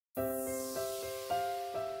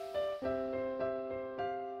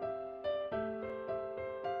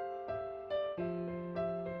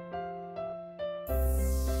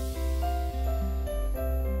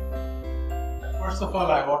first of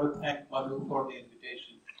all, I want to thank Madhu for the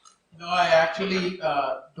invitation. No, I actually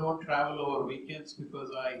don't travel over weekends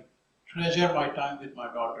because I treasure my time with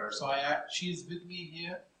my daughter. So she's with me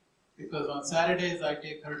here because on Saturdays I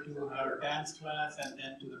take her to her dance class and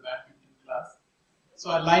then to the badminton class. So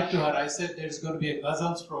I lied to her. I said, there's going to be a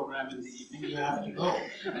ghazals program in the evening. You have to go.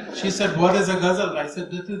 She said, what is a ghazal? I said,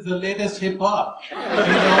 this is the latest hip hop. You know,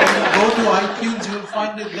 go to iTunes, you'll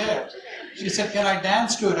find it there. She said, can I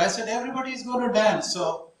dance to it? I said, everybody's going to dance.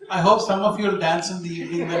 So I hope some of you will dance in the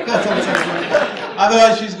evening.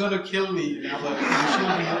 Otherwise, she's going to kill me. You know,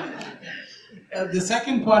 but the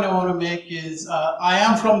second point I want to make is I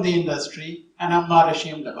am from the industry and I'm not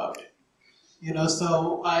ashamed about it. You know,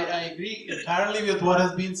 so I agree entirely with what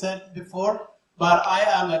has been said before, but I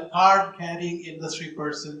am a card-carrying industry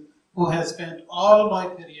person who has spent all my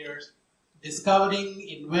careers discovering,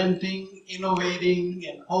 inventing, innovating,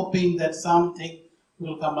 and hoping that something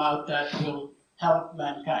will come out that will help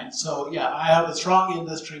mankind. So yeah, I have a strong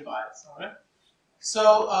industry bias, all right?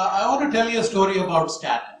 So I want to tell you a story about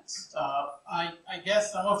statins. I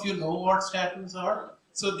guess some of you know what statins are.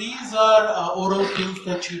 So these are oral pills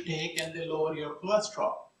that you take and they lower your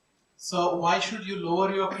cholesterol. So why should you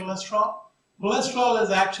lower your cholesterol? Cholesterol is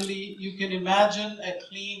actually, you can imagine a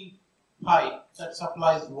clean pipe that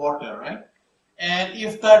supplies water, right? And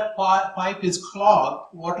if that pipe is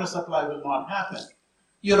clogged, water supply will not happen.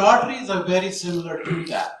 Your arteries are very similar to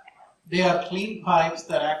that. They are clean pipes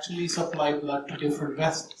that actually supply blood to different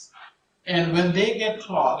vessels. And when they get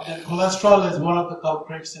clogged, and cholesterol is one of the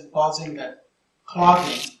culprits in causing that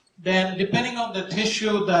clogging, then depending on the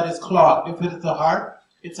tissue that is clogged, if it is the heart,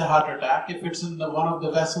 it's a heart attack. If it's in one of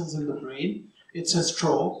the vessels in the brain, it's a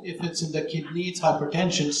stroke. If it's in the kidney, it's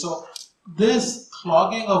hypertension. So this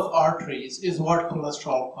clogging of arteries is what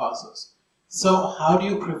cholesterol causes. So how do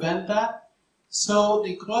you prevent that? So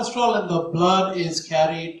the cholesterol in the blood is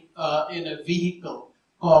carried in a vehicle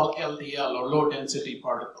called LDL, or low density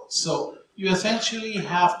particles. So you essentially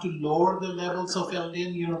have to lower the levels of LDL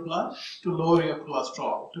in your blood to lower your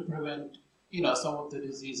cholesterol to prevent, you know, some of the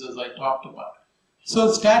diseases I talked about.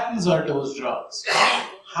 So statins are those drugs.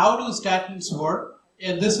 How do statins work?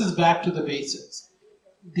 And this is back to the basics.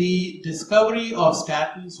 The discovery of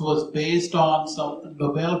statins was based on some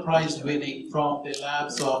Nobel Prize winning from the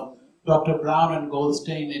labs of Dr. Brown and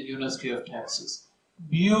Goldstein in University of Texas.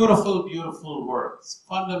 Beautiful, beautiful works.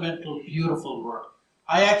 Fundamental, beautiful work.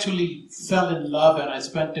 I actually fell in love and I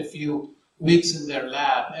spent a few weeks in their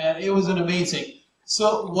lab and it was an amazing.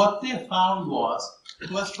 So what they found was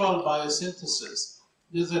cholesterol biosynthesis.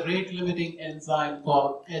 There's a rate limiting enzyme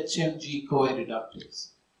called HMG-CoA reductase.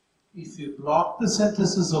 If you block the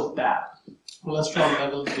synthesis of that, cholesterol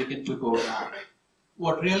levels begin to go down.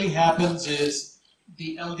 What really happens is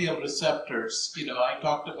the LDL receptors, you know, I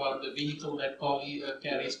talked about the vehicle that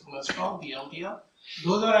carries cholesterol, the LDL.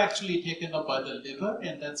 Those are actually taken up by the liver,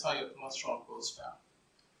 and that's how your cholesterol goes down.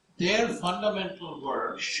 Their fundamental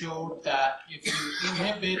work showed that if you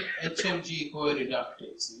inhibit HMG-CoA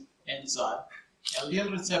reductase enzyme,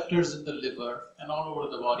 LDL receptors in the liver and all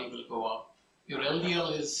over the body will go up. Your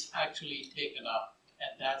LDL is actually taken up,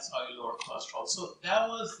 and that's how you lower cholesterol. So that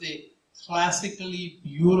was the classically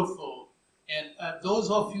beautiful, and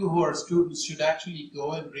those of you who are students should actually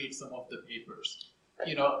go and read some of the papers.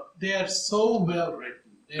 You know, they are so well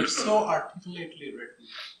written, they're so articulately written,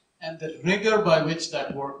 and the rigor by which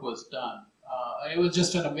that work was done, it was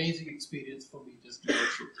just an amazing experience for me just to go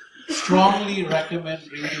through. Strongly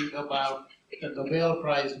recommend reading about the Nobel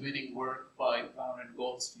Prize winning work by Brown and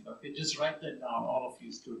Goldstein. Okay, just write that down, all of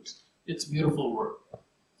you students. It's beautiful work.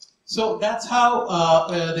 So that's how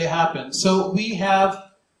they happen. So we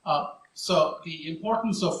have, so the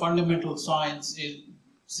importance of fundamental science in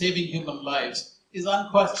saving human lives is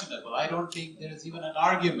unquestionable. I don't think there is even an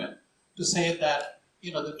argument to say that,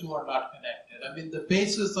 you know, the two are not connected. I mean, the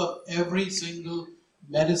basis of every single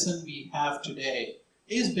medicine we have today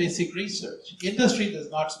is basic research. Industry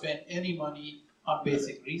does not spend any money on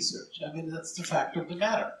basic research. I mean, that's the fact of the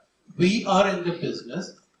matter. We are in the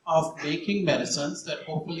business of making medicines that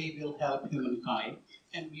hopefully will help humankind,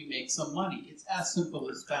 and we make some money. It's as simple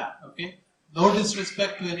as that, okay? No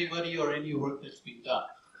disrespect to anybody or any work that's been done.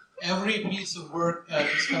 Every piece of work,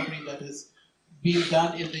 discovery that is being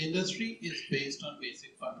done in the industry is based on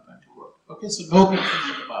basic fundamental work. Okay, so no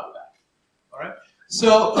confusion about that. All right.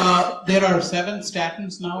 So there are 7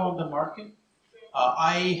 statins now on the market.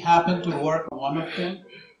 I happen to work on one of them.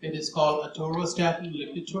 It is called atorvastatin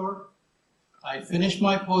Lipitor. I finished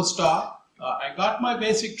my postdoc. I got my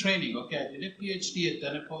basic training. Okay, I did a PhD and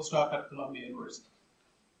then a postdoc at Columbia University,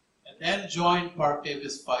 and then joined Park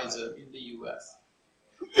Davis Pfizer in the U.S.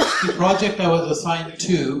 The project I was assigned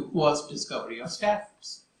to was discovery of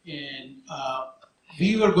statins. And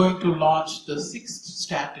we were going to launch the 6th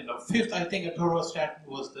statin, or 5th, I think atorvastatin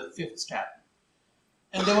was the 5th statin.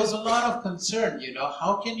 And there was a lot of concern,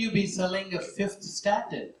 how can you be selling a 5th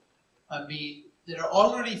statin? I mean, there are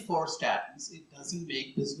already 4 statins. It doesn't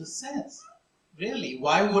make business sense. Really,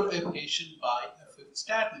 why would a patient buy a 5th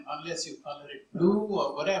statin unless you color it blue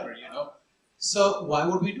or whatever, So why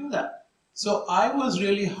would we do that? So I was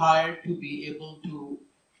really hired to be able to,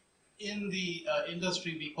 in the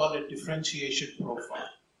industry, we call it differentiation profile.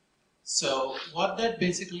 So what that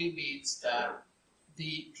basically means that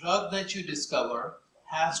the drug that you discover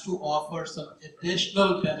has to offer some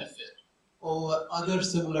additional benefit over other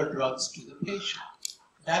similar drugs to the patient.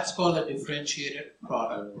 That's called a differentiated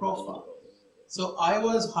product profile. So I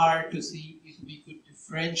was hired to see if we could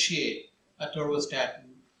differentiate atorvastatin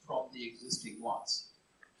from the existing ones.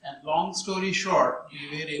 And long story short,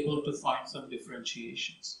 we were able to find some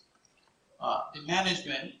differentiations. The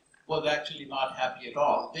management was actually not happy at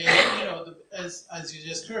all. They, as you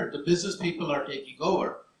just heard, the business people are taking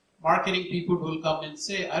over. Marketing people will come and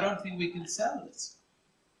say, I don't think we can sell this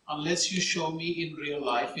unless you show me in real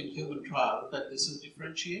life, in human trial, that this is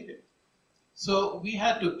differentiated. So we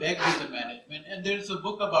had to beg with the management, and there's a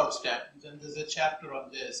book about statins, and there's a chapter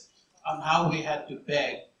on this, on how we had to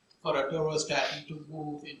beg for atorvastatin to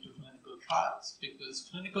move into clinical trials, because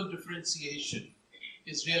clinical differentiation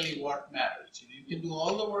is really what matters. You can do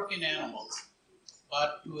all the work in animals,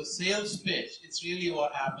 but to a sales pitch, it's really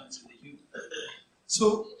what happens in the human.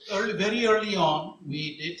 So very early on,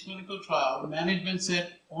 we did clinical trial. The management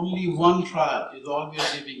said, only one trial is all we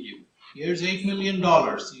are giving you. Here's $8 million.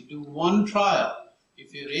 You do one trial.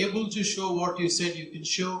 If you're able to show what you said you can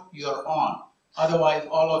show, you're on. Otherwise,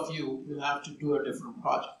 all of you will have to do a different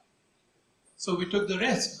project. So we took the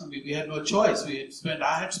risk. I mean, we had no choice.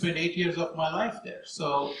 I had spent 8 years of my life there.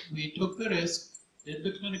 So we took the risk, did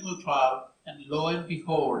the clinical trial, and lo and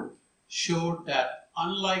behold, showed that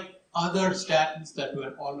unlike other statins that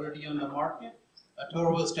were already on the market,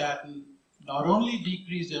 atorvastatin not only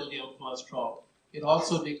decreased LDL cholesterol, it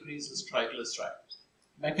also decreases triglycerides.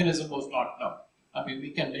 Mechanism was not known. I mean,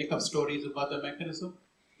 we can make up stories about the mechanism.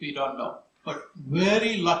 We don't know. But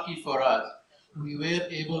very lucky for us, we were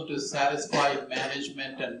able to satisfy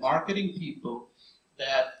management and marketing people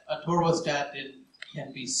that atorvastatin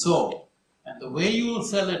can be sold. And the way you will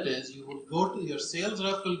sell it is, you will go to your sales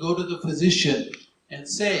rep, will go to the physician and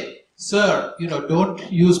say, sir,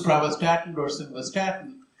 don't use pravastatin or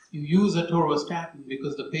simvastatin. You use atorvastatin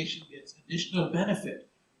because the patient gets additional benefit.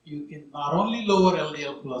 You can not only lower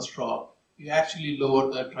LDL cholesterol, you actually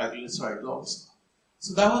lower the triglycerides also.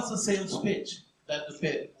 So that was the sales pitch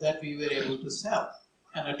that we were able to sell.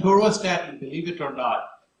 And atorvastatin, believe it or not,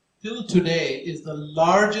 till today is the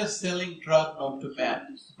largest selling drug known to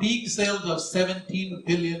man. Peak sales of $17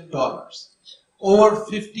 billion. Over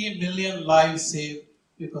 50 million lives saved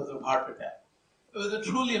because of heart attack. It was a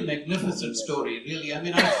truly a magnificent story, really. I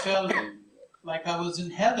mean, I felt like I was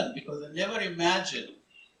in heaven because I never imagined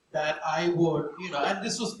that I would, and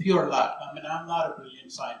this was pure luck. I mean, I'm not a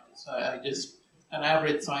brilliant scientist. I just an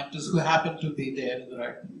average scientist who happened to be there in the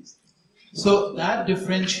right place. So that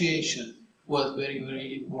differentiation was very,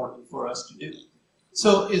 very important for us to do.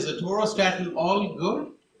 So is atorvastatin all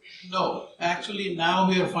good? No. Actually, now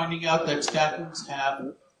we are finding out that statins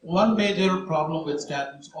have one major problem with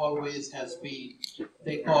statins always has been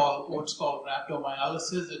what's called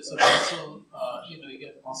rhabdomyolysis. It's a muscle, you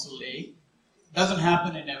get muscle ache. Doesn't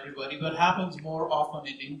happen in everybody, but happens more often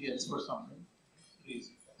in Indians for some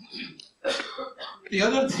reason. The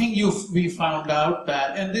other thing we found out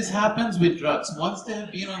that, and this happens with drugs, once they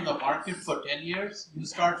have been on the market for 10 years, you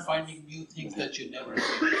start finding new things that you never did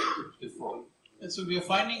before. And so we are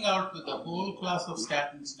finding out with the whole class of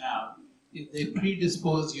statins now, they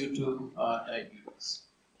predispose you to diabetes.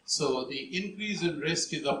 So the increase in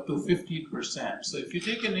risk is up to 15%. So if you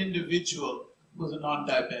take an individual who's a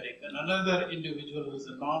non-diabetic and another individual who's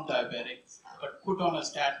a non-diabetic, but put on a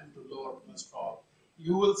statin to lower cholesterol,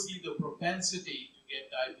 you will see the propensity to get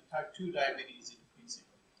type 2 diabetes increasing.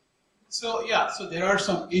 So so there are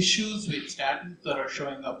some issues with statins that are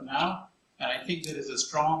showing up now, and I think there is a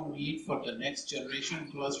strong need for the next generation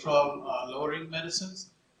cholesterol lowering medicines.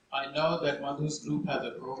 I know that Madhu's group has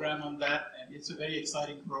a program on that, and it's a very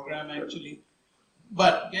exciting program actually.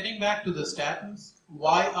 But getting back to the statins,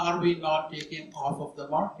 why are we not taking off of the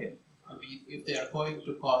market? I mean, if they are going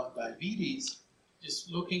to cause diabetes, just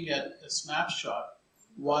looking at a snapshot,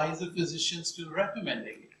 why is the physician still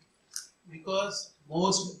recommending it? Because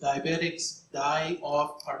most diabetics die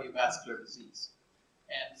of cardiovascular disease.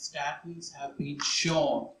 and statins have been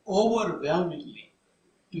shown overwhelmingly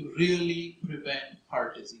to really prevent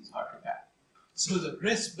heart disease, heart attack. So the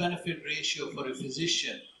risk-benefit ratio for a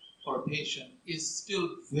physician, for a patient, is still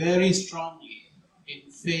very strongly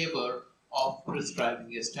in favor of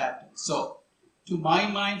prescribing a statin. So, to my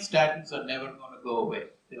mind, statins are never going to go away.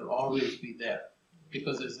 They'll always be there.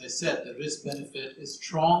 Because, as I said, the risk-benefit is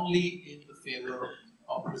strongly in the favor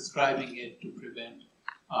of prescribing it to prevent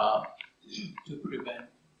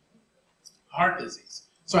heart disease.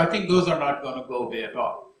 So I think those are not going to go away at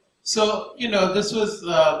all. So, this was,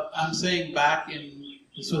 I'm saying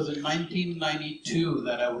this was in 1992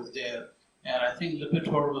 that I was there, and I think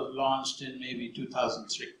Lipitor was launched in maybe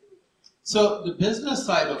 2003. So the business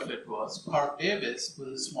side of it was, Parke-Davis was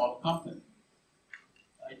a small company.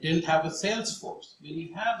 I didn't have a sales force. When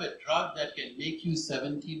you have a drug that can make you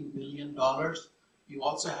 $17 billion, you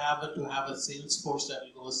also have to have a sales force that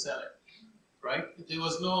will go sell it, right? There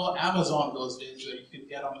was no Amazon those days where you could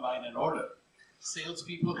get online and order.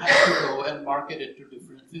 Salespeople have to go and market it to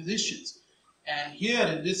different physicians. And here,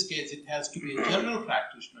 in this case, it has to be a general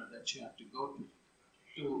practitioner that you have to go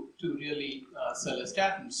to really sell a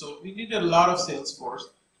statin. So we needed a lot of sales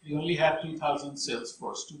force. We only had 2,000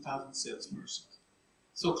 salespersons.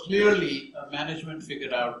 So clearly, management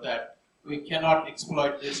figured out that we cannot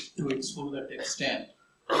exploit this to its full extent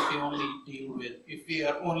if we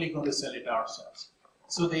are only going to sell it ourselves.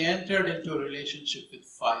 So they entered into a relationship with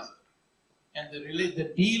Pfizer. And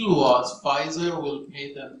the deal was Pfizer will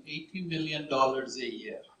pay them $80 million a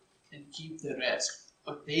year and keep the rest.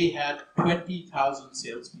 But they had 20,000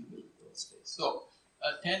 salespeople in those days. So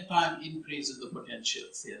a 10-time increase in the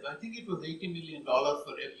potential sales. I think it was $80 million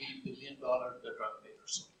for every $1 billion the drug made or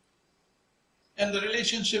so. And the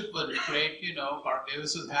relationship was great.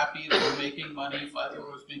 Parke-Davis was happy, they were making money, Pfizer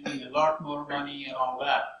was making a lot more money and all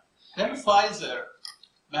that. Then Pfizer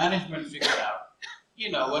management figured out,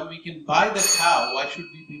 when we can buy the cow, why should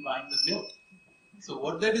we be buying the milk? So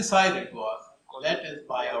what they decided was, let us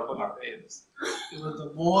buy out Parke-Davis. It was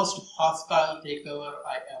the most hostile takeover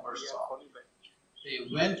I ever saw. They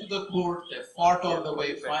went to the court, they fought all the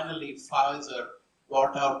way, finally Pfizer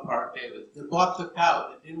bought out Parke-Davis. They bought the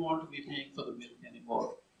cow, they didn't want to be paying for the milk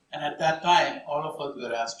anymore. And at that time, all of us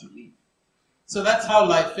were asked to leave. So that's how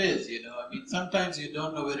life is, sometimes you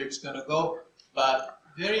don't know where it's going to go, but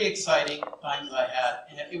very exciting times I had,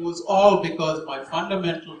 and it was all because my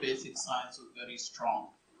fundamental basic science was very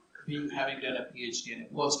strong, having done a PhD and a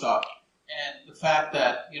postdoc, and the fact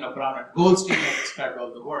that Brown and Goldstein had described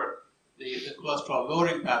all the work, the cholesterol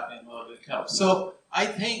lowering pathway and all that helps. So I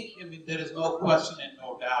think there is no question and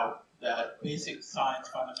no doubt that basic science,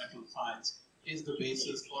 fundamental science, is the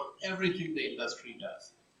basis for everything the industry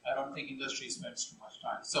does. I don't think industry spends too much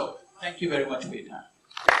time. So thank you very much for your time.